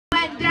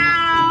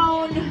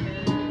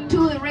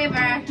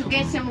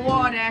get some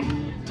water,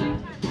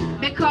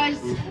 because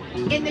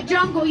in the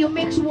jungle you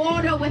mix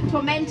water with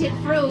fermented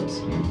fruit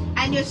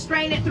and you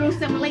strain it through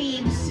some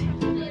leaves.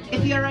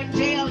 If you're in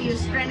jail, you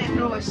strain it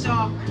through a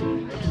sock.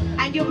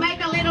 And you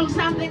make a little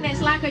something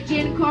that's like a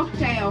gin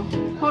cocktail.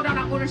 Hold on,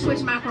 I'm going to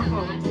switch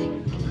microphones.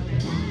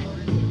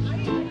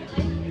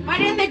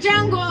 But in the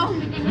jungle,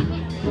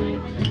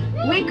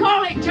 we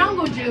call it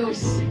jungle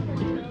juice.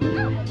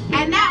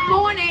 And that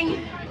morning,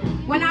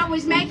 when I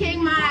was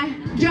making my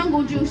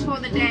jungle juice for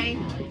the day,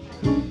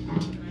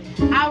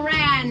 I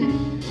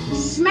ran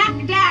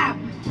smack dab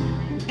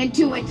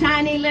into a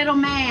tiny little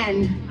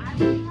man,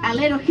 a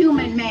little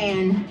human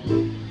man,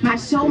 my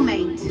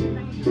soulmate,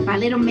 my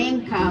little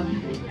man cub.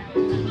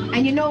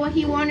 And you know what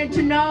he wanted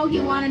to know? He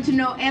wanted to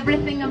know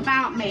everything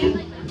about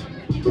me.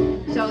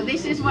 So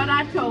this is what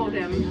I told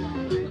him.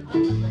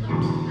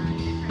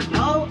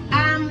 Oh,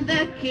 I'm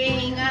the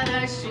king of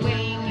the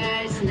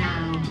swingers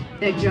now,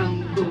 the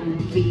jungle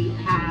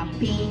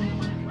VIP.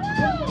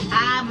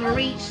 I've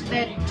reached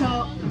the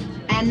top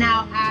and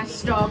now I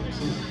stopped,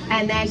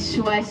 and that's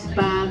what's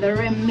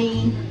bothering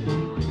me.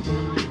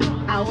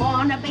 I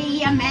wanna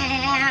be a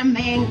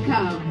man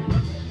cub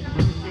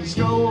and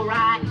stroll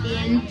right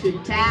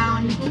into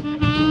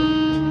town.